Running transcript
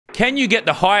Can you get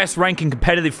the highest rank in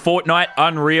competitive Fortnite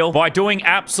Unreal by doing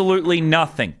absolutely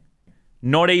nothing?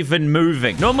 Not even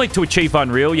moving. Normally, to achieve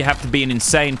Unreal, you have to be an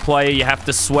insane player, you have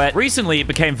to sweat. Recently, it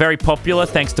became very popular,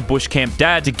 thanks to Bushcamp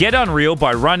Dad, to get Unreal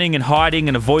by running and hiding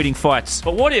and avoiding fights.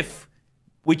 But what if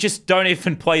we just don't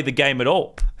even play the game at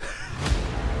all?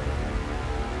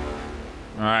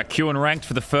 Alright, queuing ranked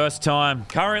for the first time.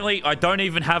 Currently, I don't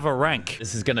even have a rank.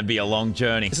 This is gonna be a long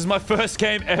journey. This is my first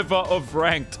game ever of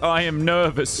ranked. I am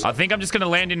nervous. I think I'm just gonna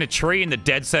land in a tree in the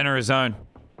dead center of zone.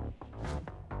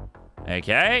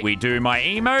 Okay, we do my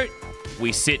emote.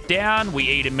 We sit down, we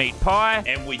eat a meat pie,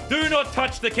 and we do not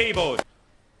touch the keyboard.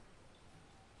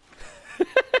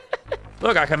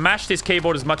 Look, I can mash this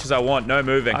keyboard as much as I want, no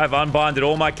moving. I've unbinded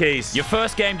all my keys. Your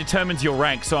first game determines your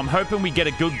rank, so I'm hoping we get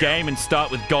a good game and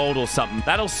start with gold or something.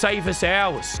 That'll save us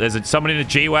hours. There's someone in a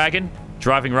G-Wagon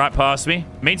driving right past me.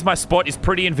 Means my spot is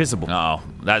pretty invisible. Oh,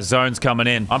 that zone's coming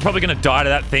in. I'm probably gonna die to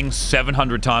that thing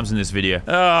 700 times in this video.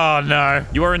 Oh, no.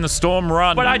 You are in the storm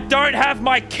run. But I don't have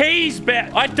my keys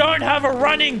back. I don't have a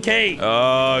running key.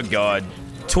 Oh, God.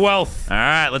 12th. All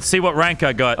right, let's see what rank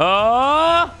I got.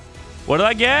 Oh, what did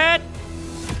I get?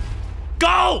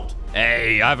 Gold!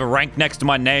 Hey, I have a rank next to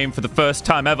my name for the first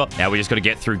time ever. Now we just got to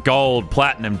get through gold,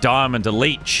 platinum, diamond,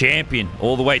 elite, champion,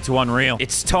 all the way to Unreal.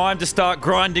 It's time to start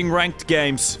grinding ranked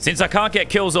games. Since I can't get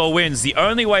kills or wins, the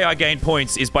only way I gain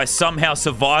points is by somehow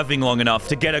surviving long enough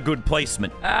to get a good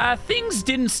placement. Things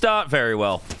didn't start very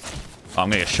well.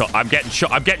 I'm gonna get shot. I'm getting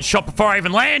shot. I'm getting shot before I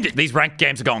even landed. These ranked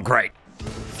games are going great.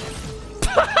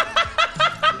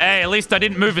 Hey, at least I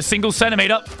didn't move a single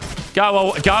centimeter.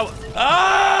 Go.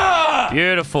 Ah!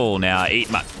 Beautiful. Now eat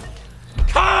my...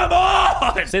 Come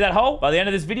on! See that hole? By the end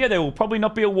of this video, there will probably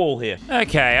not be a wall here.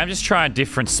 Okay, I'm just trying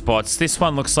different spots. This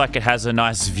one looks like it has a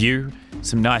nice view.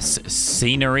 Some nice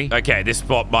scenery. Okay, this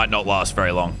spot might not last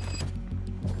very long.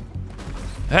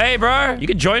 Hey, bro. You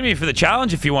can join me for the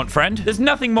challenge if you want, friend. There's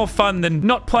nothing more fun than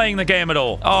not playing the game at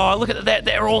all. Oh, look at that.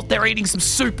 They're eating some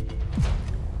soup.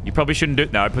 You probably shouldn't do...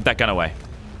 No, put that gun away.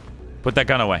 Put that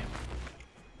gun away.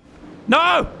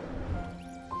 No!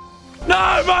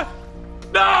 No!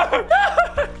 No!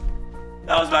 That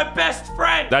was my best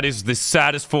friend! That is the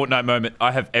saddest Fortnite moment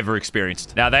I have ever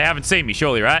experienced. Now, they haven't seen me,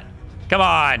 surely, right? Come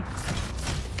on!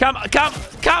 Come on! Come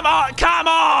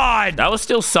on! That was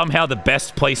still somehow the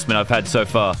best placement I've had so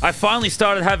far. I finally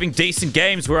started having decent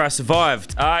games where I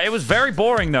survived. It was very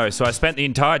boring, though, so I spent the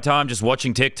entire time just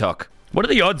watching TikTok. What are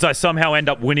the odds I somehow end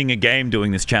up winning a game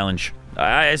doing this challenge?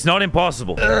 It's not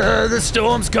impossible. The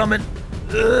storm's coming.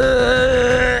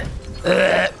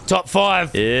 Top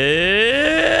 5.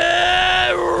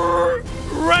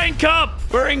 Rank up.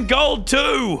 We're in gold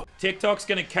 2. TikTok's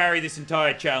gonna carry this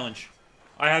entire challenge.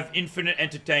 I have infinite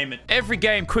entertainment. Every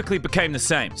game quickly became the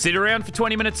same. Sit around for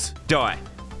 20 minutes, die.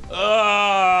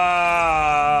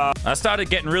 I started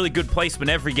getting really good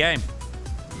placement every game.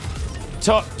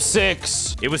 Top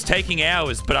 6. It was taking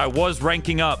hours, but I was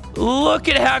ranking up. Look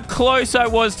at how close I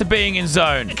was to being in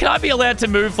zone. Can I be allowed to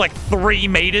move like 3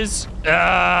 meters?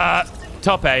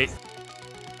 Top 8.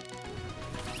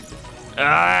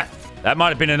 That might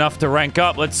have been enough to rank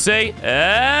up. Let's see.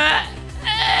 Hey!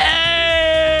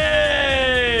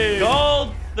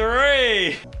 Gold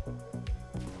 3.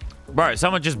 Bro,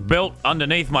 someone just built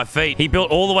underneath my feet. He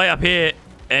built all the way up here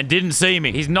and didn't see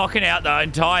me. He's knocking out the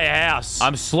entire house.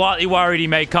 I'm slightly worried he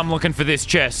may come looking for this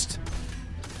chest.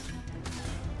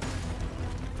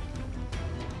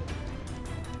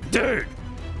 Dude!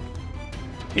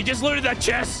 He just looted that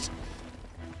chest!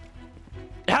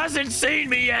 Hasn't seen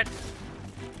me yet!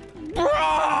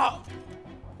 Bro!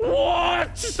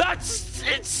 What? That's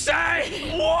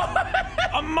insane! What?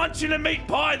 I'm munching a meat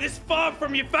pie this far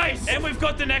from your face. And we've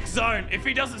got the next zone. If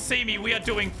he doesn't see me, we are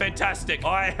doing fantastic.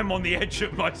 I am on the edge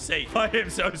of my seat. I am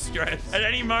so stressed. At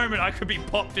any moment, I could be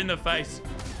popped in the face.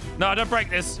 No, don't break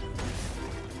this.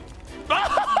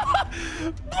 How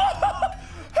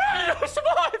did I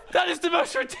survive? That is the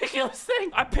most ridiculous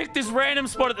thing. I picked this random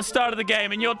spot at the start of the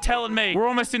game, and you're telling me we're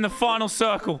almost in the final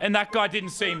circle, and that guy didn't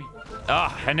see me.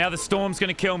 And now the storm's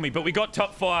gonna kill me, but we got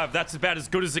top 5. That's about as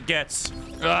good as it gets.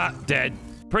 Dead.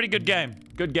 Pretty good game.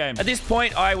 Good game. At this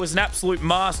point, I was an absolute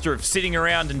master of sitting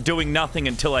around and doing nothing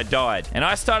until I died. And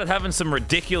I started having some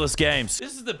ridiculous games.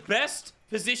 This is the best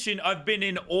position I've been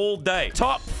in all day.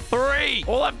 Top 3.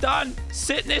 All I've done,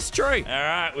 sit in this tree. All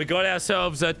right, we got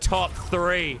ourselves a top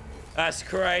 3. That's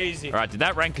crazy. All right, did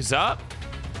that rank us up?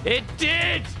 It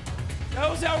did. That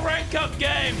was our rank up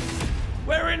game.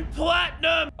 We're in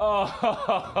platinum.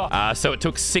 So it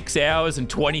took 6 hours and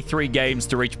 23 games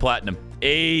to reach platinum.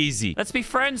 Easy. Let's be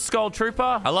friends, Skull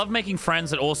Trooper. I love making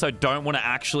friends that also don't want to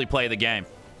actually play the game.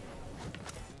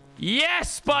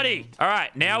 Yes, buddy. All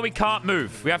right, now we can't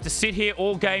move. We have to sit here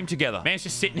all game together. Man's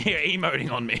just sitting here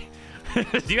emoting on me.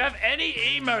 Do you have any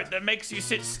emote that makes you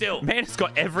sit still? Man, it's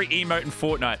got every emote in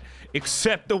Fortnite,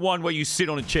 except the one where you sit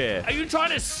on a chair. Are you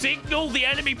trying to signal the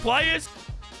enemy players?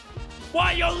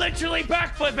 Why, you're literally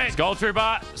backflipping. Skull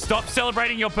Trooper, stop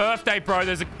celebrating your birthday, bro.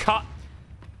 There's a cut.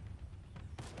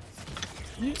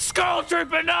 Skull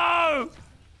Trooper, no!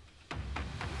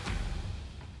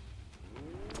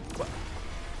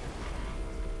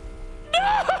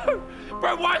 No!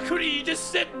 Bro, why couldn't you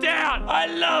just sit down? I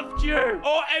loved you.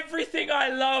 Or everything I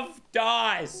love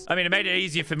dies. I mean, it made it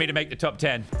easier for me to make the top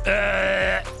 10.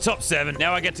 Top 7.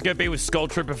 Now I get to go be with Skull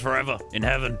Trooper forever. In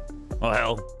heaven. Or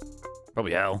hell.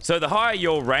 Probably hell. So the higher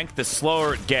your rank, the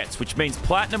slower it gets, which means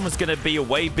Platinum was going to be a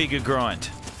way bigger grind.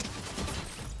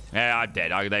 Yeah, I'm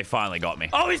dead. They finally got me.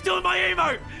 Oh, he's doing my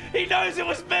emote. He knows it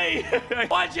was me.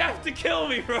 Why'd you have to kill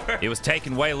me, bro? It was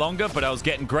taking way longer, but I was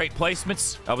getting great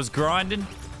placements. I was grinding,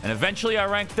 and eventually I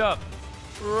ranked up.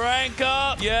 Rank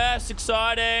up. Yes,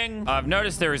 exciting. I've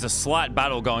noticed there is a slight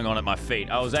battle going on at my feet.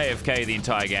 I was AFK the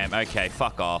entire game. Okay,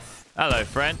 fuck off. Hello,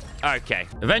 friend. Okay.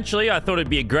 Eventually, I thought it'd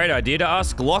be a great idea to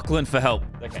ask Lachlan for help.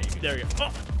 Okay, there we go.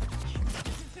 Oh.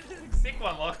 Sick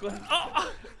one, Lachlan.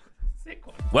 Oh.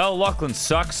 Well, Lachlan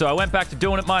sucks, so I went back to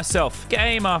doing it myself.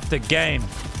 Game after game.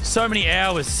 So many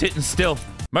hours sitting still.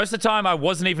 Most of the time, I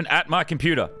wasn't even at my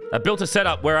computer. I built a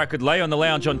setup where I could lay on the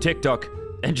lounge on TikTok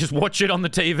and just watch it on the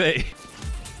TV.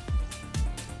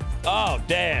 Oh,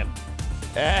 damn.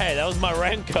 Hey, that was my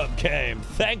rank up game.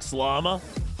 Thanks, llama.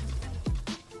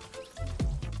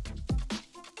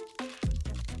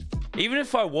 Even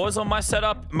if I was on my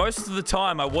setup, most of the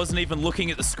time I wasn't even looking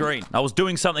at the screen. I was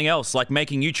doing something else, like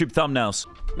making YouTube thumbnails.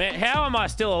 Man, how am I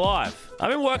still alive? I've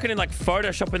been working in like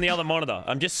Photoshop in the other monitor.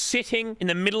 I'm just sitting in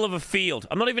the middle of a field.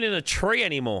 I'm not even in a tree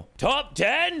anymore. Top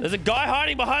 10? There's a guy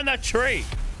hiding behind that tree.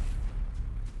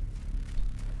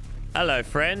 Hello,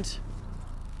 friend.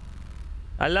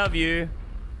 I love you.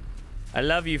 I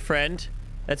love you, friend.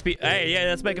 Hey, yeah,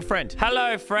 let's make a friend.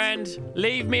 Hello, friend.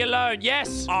 Leave me alone.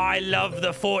 Yes, I love the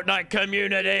Fortnite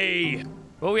community.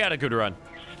 Well, we had a good run.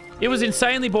 It was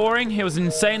insanely boring. It was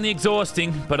insanely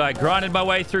exhausting, but I grinded my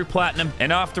way through Platinum.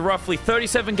 And after roughly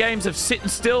 37 games of sitting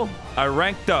still, I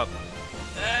ranked up.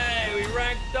 Hey, we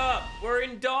ranked up. We're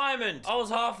in Diamond. I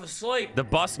was half asleep. The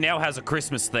bus now has a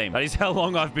Christmas theme. That is how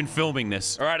long I've been filming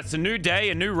this. All right, it's a new day,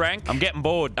 a new rank. I'm getting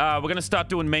bored. We're going to start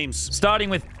doing memes. Starting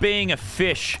with being a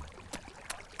fish.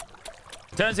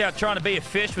 Turns out trying to be a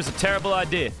fish was a terrible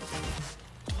idea.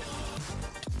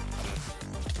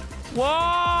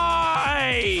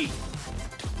 Why?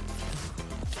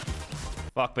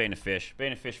 Fuck being a fish.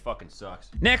 Being a fish fucking sucks.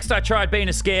 Next, I tried being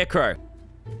a scarecrow.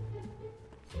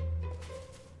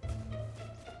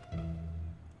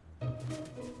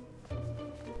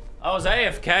 I was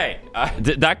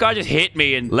AFK. That guy just hit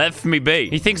me and left me be.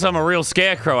 He thinks I'm a real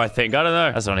scarecrow, I think. I don't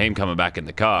know. That's not him coming back in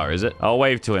the car, is it? I'll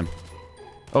wave to him.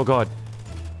 Oh, God.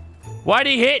 Why'd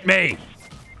he hit me?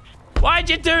 Why'd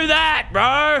you do that,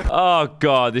 bro? Oh,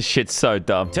 God, this shit's so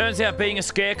dumb. Turns out being a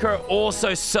scarecrow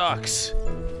also sucks.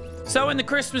 So in the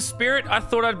Christmas spirit, I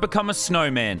thought I'd become a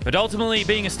snowman. But ultimately,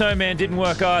 being a snowman didn't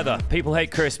work either. People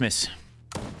hate Christmas.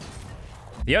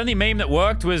 The only meme that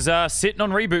worked was sitting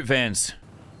on reboot vans.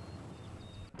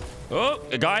 Oh,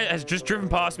 a guy has just driven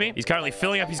past me. He's currently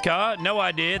filling up his car. No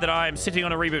idea that I am sitting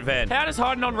on a reboot van. How does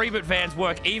hiding on reboot vans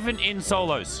work, even in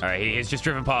solos? All right, he has just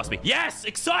driven past me. Yes,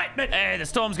 excitement! Hey, the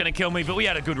storm's gonna kill me, but we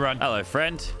had a good run. Hello,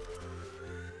 friend.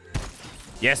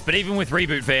 Yes, but even with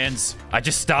reboot vans, I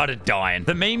just started dying.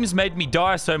 The memes made me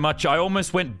die so much, I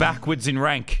almost went backwards in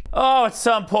rank. Oh, at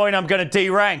some point, I'm gonna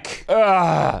D-rank.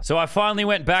 So I finally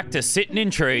went back to sitting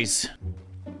in trees.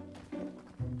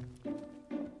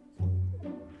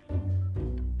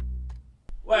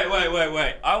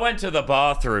 Wait. I went to the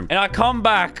bathroom and I come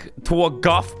back to a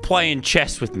guff playing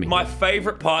chess with me. My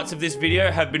favorite parts of this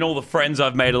video have been all the friends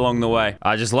I've made along the way.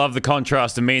 I just love the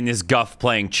contrast of me and this guff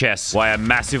playing chess while a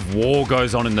massive war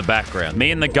goes on in the background.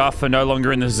 Me and the guff are no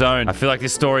longer in the zone. I feel like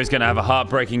this story is going to have a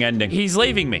heartbreaking ending. He's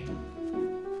leaving me.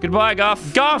 Goodbye,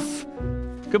 Guff. Guff!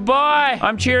 Goodbye.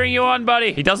 I'm cheering you on,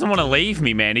 buddy. He doesn't want to leave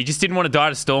me, man. He just didn't want to die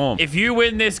to storm. If you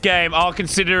win this game, I'll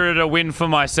consider it a win for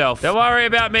myself. Don't worry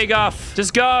about me, Guff.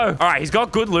 Just go. All right, he's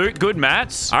got good loot, good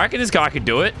mats. I reckon this guy could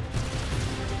do it.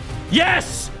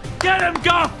 Yes! Get him,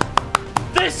 Guff!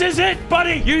 This is it,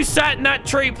 buddy! You sat in that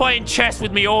tree playing chess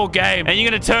with me all game, and you're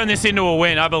going to turn this into a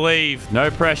win, I believe. No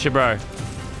pressure, bro.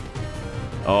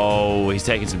 Oh, he's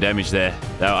taking some damage there.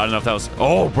 I don't know if that was...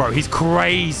 Oh, bro, he's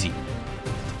crazy.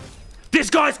 This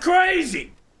guy's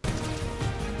crazy!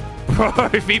 Bro,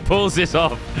 if he pulls this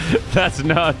off, that's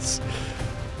nuts.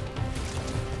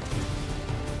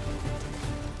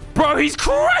 Bro, he's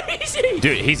crazy.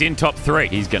 Dude, he's in top 3.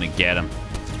 He's gonna get him.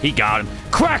 He got him.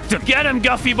 Cracked him. Get him,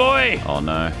 Guffy boy. Oh,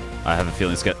 no. I have a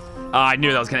feeling it's good. Oh, I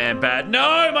knew that was going to end bad.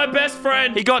 No, my best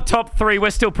friend. He got top 3. We're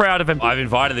still proud of him. I've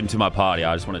invited him to my party.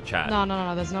 I just want to chat.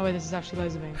 No. There's no way this is actually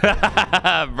laser beam.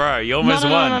 Bro, you almost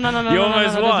won. No, you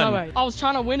almost won. No way. I was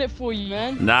trying to win it for you,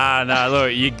 man. Nah.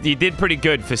 Look, you did pretty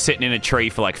good for sitting in a tree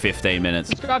for like 15 minutes.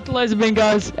 Subscribe to Laser Beam,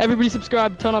 guys. Everybody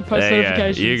subscribe. Turn on post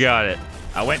notifications. You got it.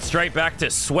 I went straight back to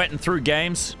sweating through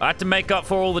games. I had to make up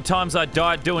for all the times I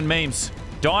died doing memes.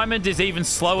 Diamond is even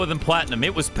slower than Platinum.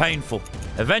 It was painful.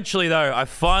 Eventually, though, I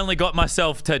finally got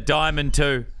myself to Diamond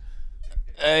 2.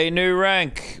 A new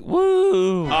rank.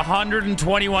 Woo!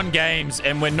 121 games,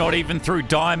 and we're not even through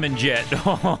Diamond yet.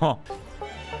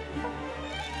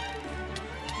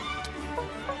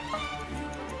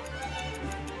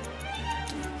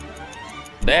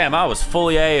 Damn, I was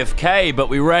fully AFK, but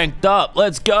we ranked up.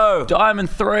 Let's go. Diamond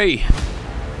 3.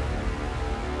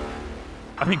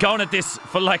 I've been going at this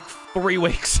for like 3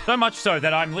 weeks. So much so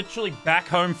that I'm literally back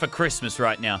home for Christmas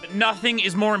right now. But nothing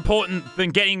is more important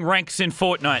than getting ranks in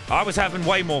Fortnite. I was having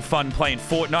way more fun playing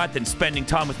Fortnite than spending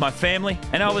time with my family.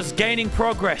 And I was gaining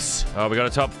progress. Oh, we got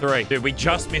a top 3. Dude, we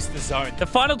just missed the zone. The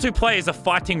final 2 players are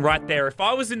fighting right there. If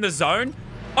I was in the zone,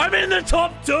 I'm in the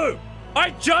top 2.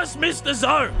 I just missed the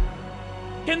zone.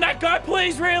 Can that guy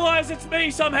please realize it's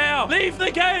me somehow? Leave the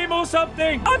game or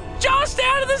something. I'm just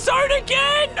out of the zone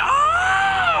again.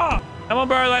 Ah! Come on,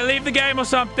 bro. Like, leave the game or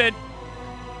something.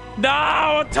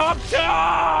 No, top 2.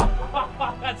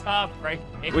 That's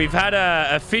heartbreaking. We've had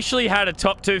officially had a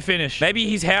top 2 finish. Maybe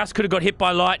his house could have got hit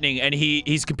by lightning and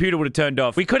his computer would have turned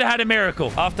off. We could have had a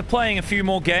miracle. After playing a few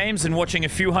more games and watching a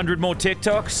few hundred more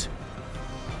TikToks,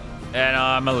 and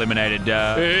I'm eliminated.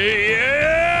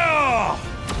 Yeah!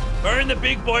 We're in the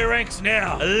big boy ranks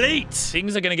now. Elite.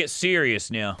 Things are going to get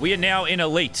serious now. We are now in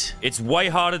Elite. It's way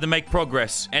harder to make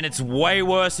progress, and it's way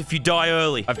worse if you die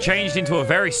early. I've changed into a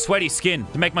very sweaty skin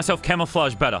to make myself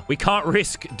camouflage better. We can't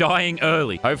risk dying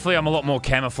early. Hopefully, I'm a lot more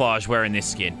camouflage wearing this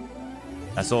skin.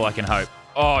 That's all I can hope.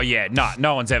 Oh, yeah. Nah,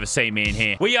 no one's ever seen me in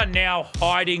here. We are now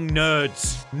hiding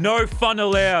nerds. No fun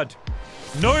allowed.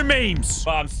 No memes.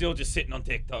 But I'm still just sitting on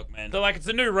TikTok, man. So, like, it's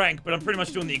a new rank, but I'm pretty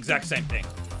much doing the exact same thing.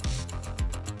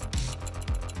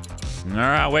 All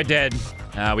right, we're dead.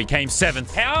 We came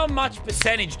 7th. How much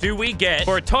percentage do we get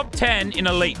for a top 10 in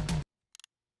Elite?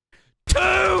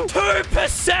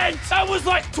 2%! That was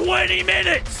like 20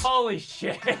 minutes! Holy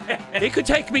shit. It could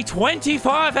take me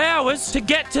 25 hours to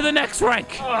get to the next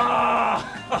rank.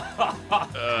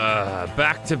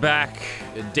 Back-to-back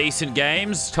decent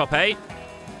games. Top 8.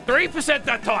 3%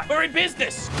 that time. We're in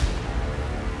business.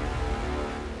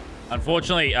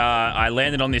 Unfortunately, I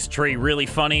landed on this tree really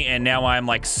funny, and now I'm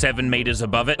like 7 meters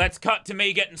above it. Let's cut to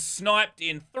me getting sniped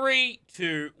in 3,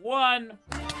 2, 1.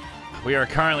 We are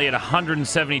currently at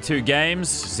 172 games,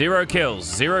 0 kills,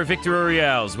 0 victory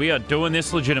royales. We are doing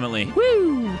this legitimately.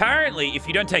 Woo! Apparently, if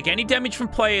you don't take any damage from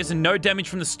players and no damage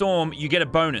from the storm, you get a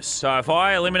bonus. So if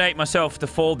I eliminate myself to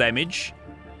fall damage,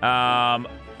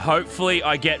 hopefully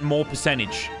I get more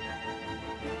percentage.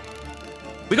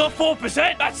 We got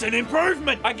 4%. That's an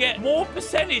improvement. I get more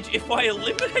percentage if I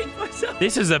eliminate myself.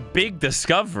 This is a big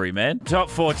discovery, man. Top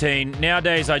 14.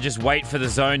 Nowadays, I just wait for the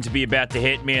zone to be about to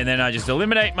hit me, and then I just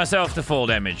eliminate myself to fall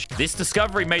damage. This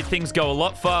discovery made things go a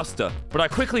lot faster, but I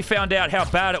quickly found out how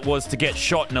bad it was to get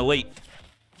shot in Elite.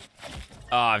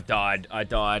 Oh, I've died. I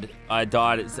died.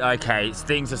 It's okay.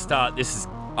 Things are start.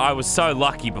 I was so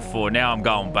lucky before. Now I'm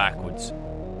going backwards.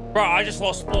 Bro, I just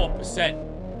lost 4%.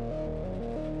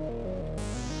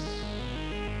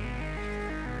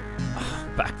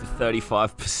 Back to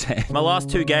 35%. My last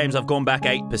 2 games, I've gone back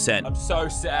 8%. I'm so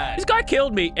sad. This guy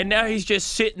killed me, and now he's just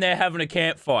sitting there having a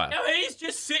campfire. Now he's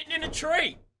just sitting in a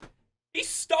tree. He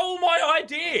stole my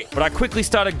idea. But I quickly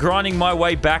started grinding my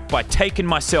way back by taking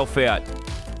myself out.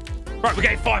 Right, we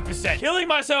gained 5%. Killing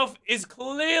myself is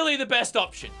clearly the best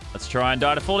option. Let's try and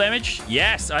die to full damage.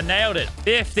 Yes, I nailed it.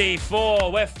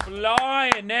 54. We're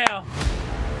flying now.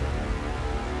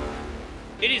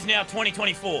 It is now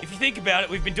 2024. If you think about it,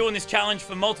 we've been doing this challenge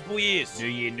for multiple years. New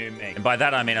year, new me. And by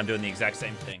that, I mean I'm doing the exact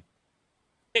same thing.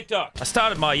 TikTok. I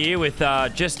started my year with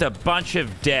just a bunch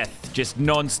of death. Just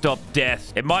non-stop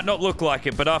death. It might not look like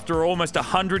it, but after almost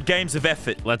 100 games of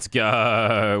effort. Let's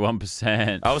go.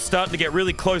 1%. I was starting to get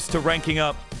really close to ranking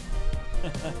up.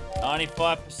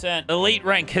 95%. Elite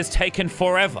rank has taken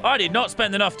forever. I did not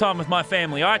spend enough time with my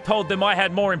family. I told them I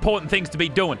had more important things to be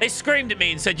doing. They screamed at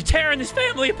me and said, "You're tearing this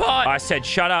family apart." I said,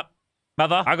 "Shut up,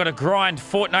 mother. I gotta grind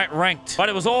Fortnite ranked." But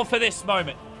it was all for this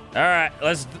moment. All right,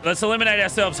 let's eliminate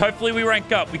ourselves. Hopefully we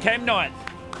rank up. We came 9th.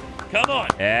 Come on.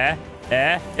 Yeah.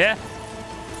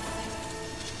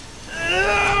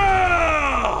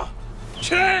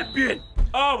 Champion!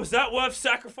 Oh, was that worth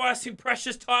sacrificing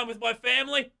precious time with my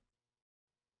family?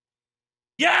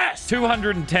 Yes!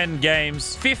 210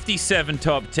 games, 57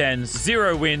 top 10s,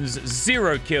 0 wins,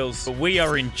 0 kills. We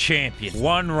are in champion.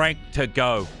 1 rank to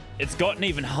go. It's gotten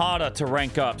even harder to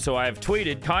rank up, so I have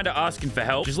tweeted, kind of asking for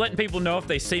help. Just letting people know if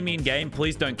they see me in game,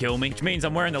 please don't kill me. Which means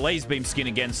I'm wearing the laser beam skin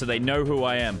again, so they know who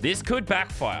I am. This could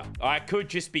backfire. I could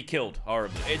just be killed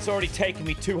horribly. It's already taken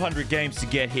me 200 games to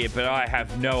get here, but I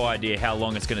have no idea how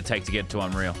long it's going to take to get to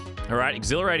Unreal. All right,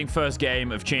 exhilarating first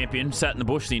game of Champion. Sat in the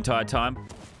bush the entire time.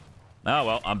 Oh,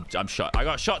 well, I'm shot. I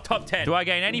got shot top 10. Do I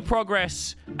gain any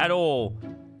progress at all?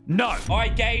 No. I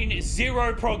gain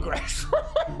 0 progress.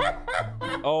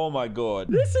 Oh, my God.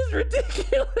 This is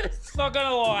ridiculous. Not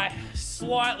gonna lie.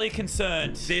 Slightly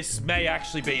concerned. This may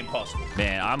actually be impossible.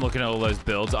 Man, I'm looking at all those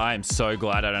builds. I am so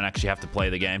glad I don't actually have to play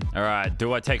the game. All right.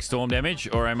 Do I take storm damage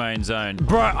or am I in zone?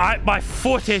 Bro, my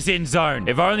foot is in zone.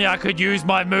 If only I could use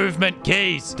my movement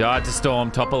keys. Died to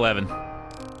storm, top 11.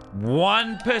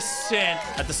 1%.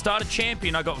 At the start of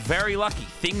Champion, I got very lucky.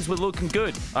 Things were looking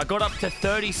good. I got up to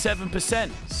 37%.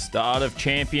 Start of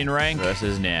Champion rank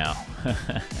versus now.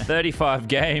 35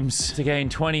 games to gain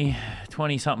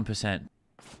 20-something percent.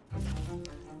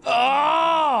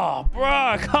 Oh,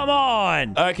 bro, come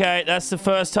on. Okay, that's the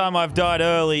first time I've died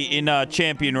early in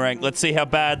Champion rank. Let's see how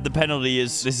bad the penalty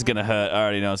is. This is gonna hurt. I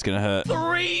already know it's gonna hurt.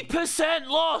 3%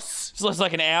 loss. It's lost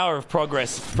like an hour of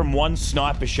progress from 1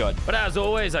 sniper shot. But as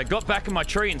always, I got back in my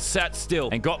tree and sat still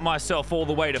and got myself all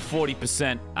the way to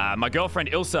 40%. My girlfriend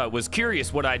Ilsa was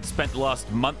curious what I'd spent the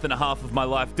last month and a half of my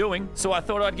life doing, so I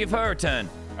thought I'd give her a turn.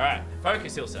 All right,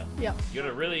 focus, Ilsa. Yep. You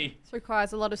gotta really... This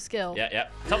requires a lot of skill. Yeah.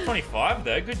 Top 25,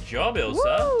 though. Good job,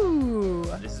 Ilsa. Woo!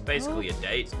 This is basically a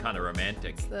date. It's kind of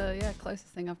romantic. It's the, closest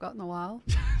thing I've got in a while.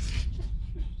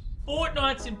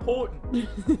 Fortnite's important.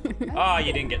 Oh,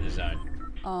 you didn't get the zone.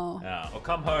 Oh. I'll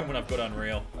come home when I've got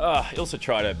Unreal. Ilsa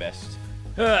tried her best.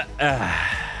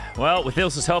 Well, with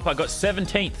Ilsa's help, I got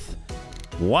 17th.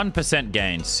 1%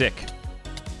 gain. Sick.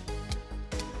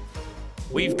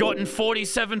 We've gotten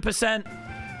 47%.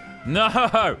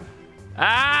 No!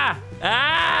 Are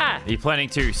you planning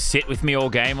to sit with me all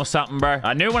game or something, bro?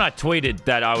 I knew when I tweeted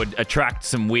that I would attract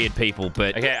some weird people,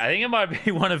 but... Okay, I think it might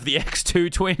be one of the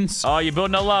X2 twins. Oh, you're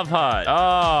building a love heart.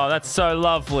 Oh, that's so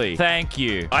lovely. Thank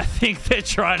you. I think they're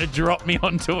trying to drop me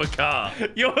onto a car.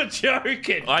 You're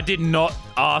joking. I did not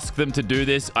ask them to do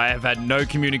this. I have had no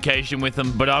communication with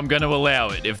them, but I'm going to allow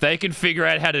it. If they can figure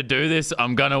out how to do this,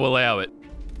 I'm going to allow it.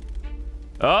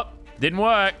 Oh, didn't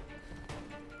work.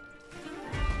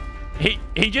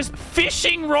 He just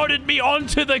fishing rodded me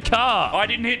onto the car. I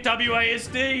didn't hit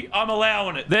WASD. I'm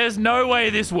allowing it. There's no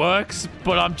way this works,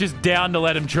 but I'm just down to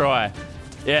let him try.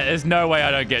 Yeah, there's no way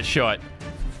I don't get shot.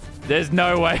 There's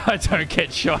no way I don't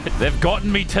get shot. They've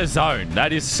gotten me to zone.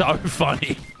 That is so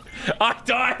funny. I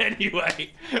died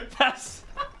anyway. That's...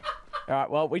 All right,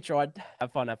 well, we tried.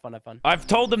 Have fun, have fun, have fun. I've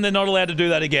told them they're not allowed to do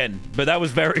that again, but that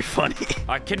was very funny.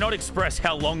 I cannot express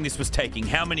how long this was taking,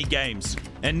 how many games.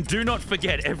 And do not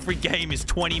forget, every game is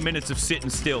 20 minutes of sitting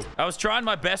still. I was trying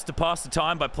my best to pass the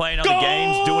time by playing other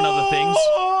games, doing other things.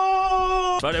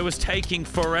 But it was taking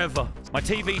forever. My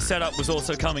TV setup was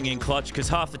also coming in clutch because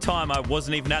half the time I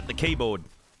wasn't even at the keyboard.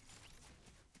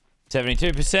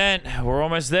 72%. We're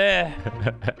almost there.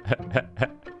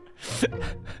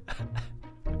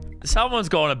 Someone's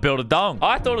going to build a dong.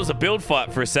 I thought it was a build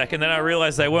fight for a second, then I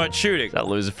realized they weren't shooting. That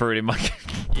loser fruit in my...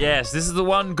 Yes, this is the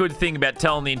one good thing about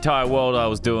telling the entire world I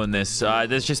was doing this.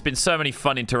 There's just been so many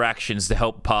fun interactions to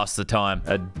help pass the time.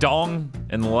 A dong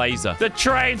and laser. The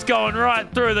train's going right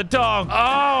through the dong.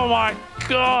 Oh my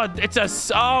God. It's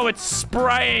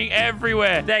spraying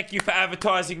everywhere. Thank you for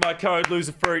advertising my code,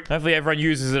 loser fruit. Hopefully everyone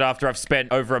uses it after I've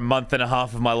spent over a month and a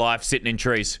half of my life sitting in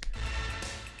trees.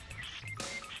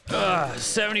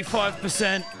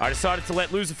 75%. I decided to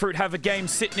let Loser Fruit have a game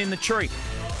sitting in the tree.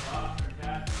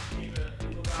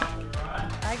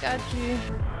 I got you.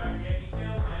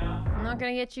 I'm not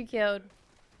gonna get you killed.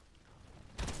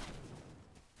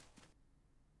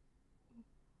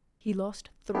 He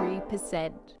lost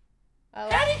 3%.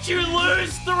 How did you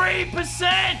lose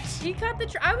 3%? He cut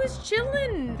the I was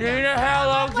chilling. Do you know how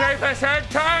long 3%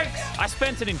 takes? I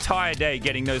spent an entire day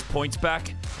getting those points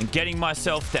back and getting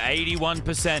myself to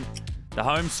 81%. The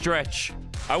home stretch.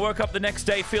 I woke up the next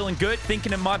day feeling good,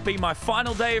 thinking it might be my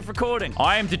final day of recording.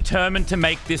 I am determined to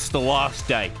make this the last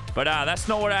day. But that's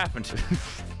not what happened.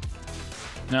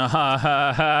 No.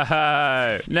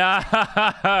 No.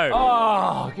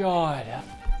 Oh, God.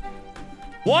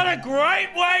 What a great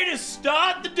way to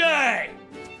start the day.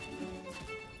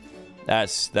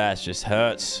 That just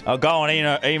hurts. I'll go on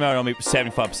email on me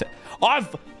 75%.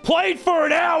 I've played for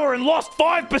an hour and lost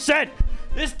 5%.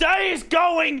 This day is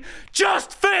going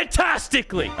just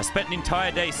fantastically. I spent an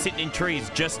entire day sitting in trees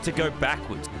just to go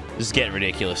backwards. This is getting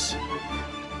ridiculous.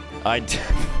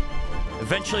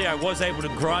 Eventually, I was able to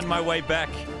grind my way back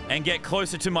and get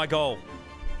closer to my goal.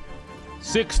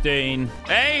 16.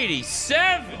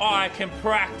 87. Oh, I can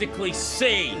practically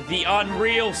see the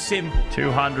Unreal symbol.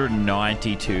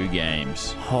 292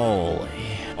 games. Holy.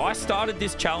 I started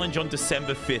this challenge on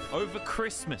December 5th. Over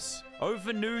Christmas.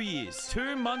 Over New Year's.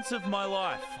 2 months of my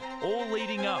life. All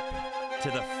leading up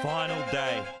to the final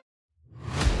day.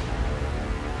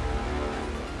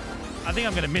 I think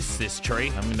I'm going to miss this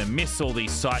tree. I'm going to miss all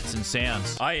these sights and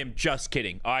sounds. I am just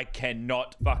kidding. I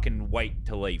cannot fucking wait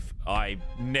to leave. I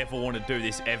never want to do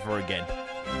this ever again.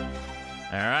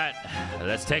 All right,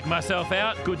 let's take myself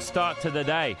out. Good start to the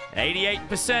day.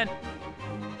 88%.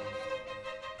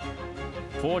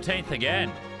 14th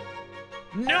again.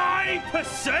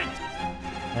 90%.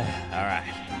 All right.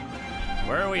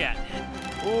 Where are we at?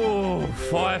 Ooh,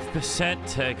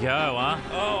 5% to go, huh?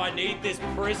 Oh, I need this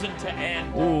prison to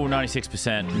end. Ooh,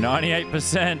 96%.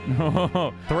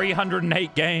 98%.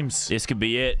 308 games. This could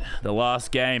be it. The last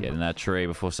game. Get in that tree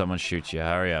before someone shoots you.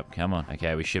 Hurry up. Come on.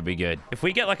 Okay, we should be good. If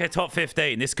we get like a top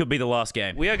 15, this could be the last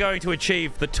game. We are going to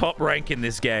achieve the top rank in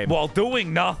this game while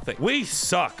doing nothing. We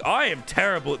suck. I am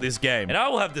terrible at this game. And I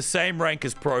will have the same rank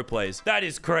as pro players. That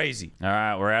is crazy. All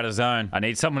right, we're out of zone. I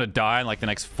need someone to die in like the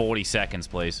next 40 seconds,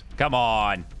 please. Come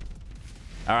on.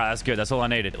 All right, that's good. That's all I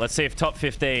needed. Let's see if top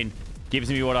 15 gives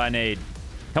me what I need.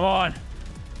 Come on.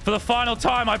 For the final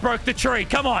time, I broke the tree.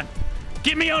 Come on.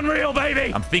 Give me Unreal,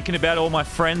 baby. I'm thinking about all my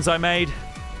friends I made.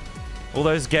 All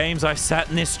those games I sat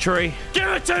in this tree. Give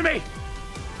it to me.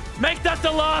 Make that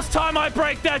the last time I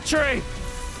break that tree.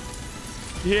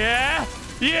 Yeah.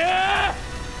 Yeah.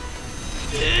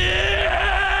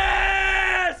 Yes.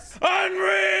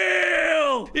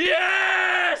 Unreal.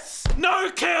 Yes. No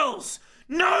kills.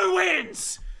 No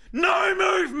wins! No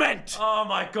movement! Oh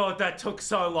my god, that took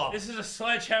so long. This is a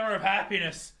sledgehammer of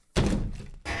happiness. I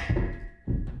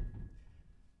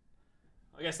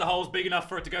guess the hole's big enough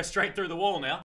for it to go straight through the wall now.